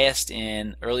its highest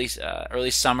in early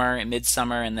summer,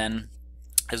 midsummer, and then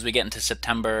as we get into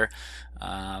September,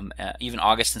 even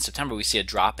August and September, we see a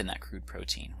drop in that crude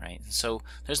protein, right? So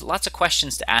there's lots of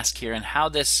questions to ask here and how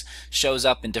this shows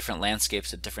up in different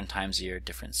landscapes at different times of year,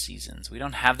 different seasons. We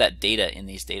don't have that data in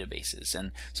these databases,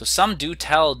 and so some do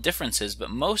tell differences, but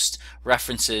most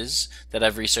references that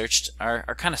I've researched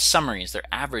are kind of summaries. They're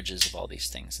averages of all these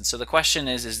things. And so the question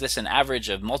is this an average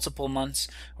of multiple months,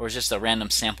 or is just a random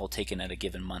sample taken at a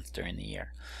given month during the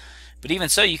year? But even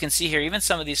so, you can see here, even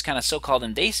some of these kind of so-called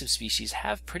invasive species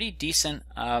have pretty decent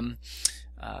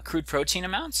crude protein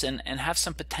amounts and have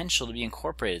some potential to be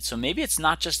incorporated. So maybe it's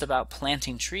not just about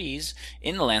planting trees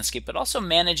in the landscape, but also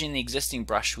managing the existing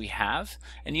brush we have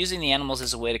and using the animals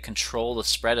as a way to control the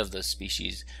spread of those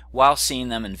species while seeing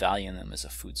them and valuing them as a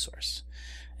food source.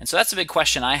 And so that's a big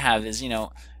question I have is,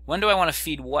 when do I want to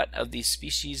feed what of these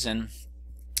species, and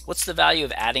what's the value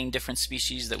of adding different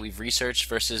species that we've researched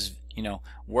versus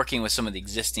working with some of the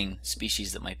existing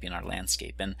species that might be in our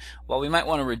landscape? And while we might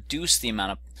want to reduce the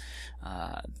amount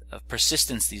of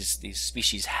persistence these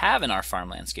species have in our farm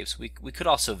landscapes, we could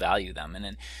also value them. And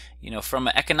then, from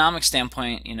an economic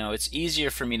standpoint, it's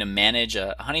easier for me to manage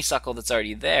a honeysuckle that's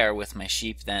already there with my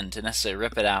sheep than to necessarily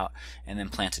rip it out and then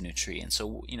plant a new tree. And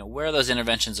so, where are those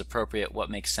interventions appropriate? What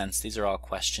makes sense? These are all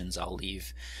questions I'll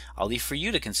leave for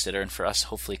you to consider and for us,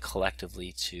 hopefully,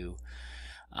 collectively to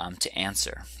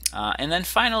answer. And then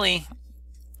finally,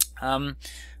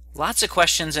 lots of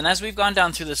questions, and as we've gone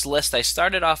down through this list, I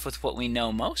started off with what we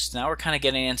know most. Now we're kind of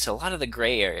getting into a lot of the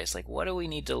gray areas, like what do we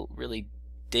need to really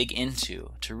dig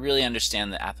into to really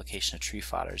understand the application of tree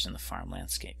fodders in the farm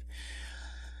landscape.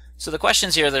 So the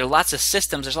questions here, there are lots of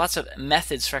systems, there's lots of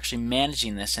methods for actually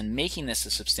managing this and making this a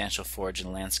substantial forage in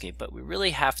the landscape, but we really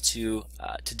have to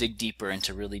dig deeper and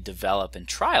to really develop and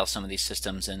trial some of these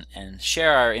systems and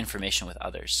share our information with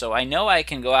others. So I know I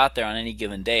can go out there on any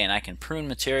given day and I can prune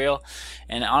material,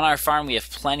 and on our farm we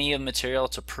have plenty of material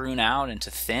to prune out and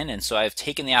to thin, and so I've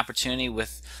taken the opportunity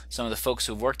with some of the folks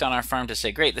who've worked on our farm to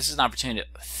say, great, this is an opportunity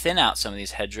to thin out some of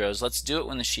these hedgerows, let's do it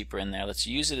when the sheep are in there, let's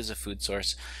use it as a food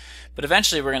source. But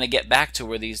eventually we're going to get back to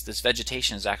where this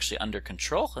vegetation is actually under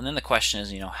control, and then the question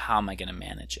is, how am I going to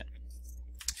manage it?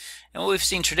 And what we've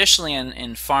seen traditionally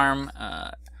in farm,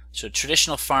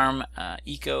 traditional farm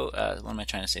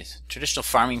traditional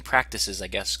farming practices, I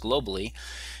guess, globally,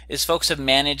 is folks have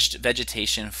managed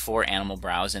vegetation for animal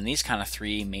browse in these kind of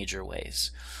three major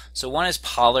ways. So one is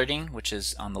pollarding, which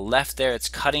is on the left there. It's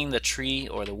cutting the tree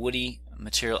or the woody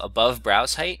material above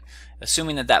browse height,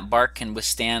 assuming that bark can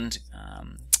withstand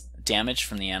damage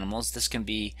from the animals. This can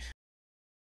be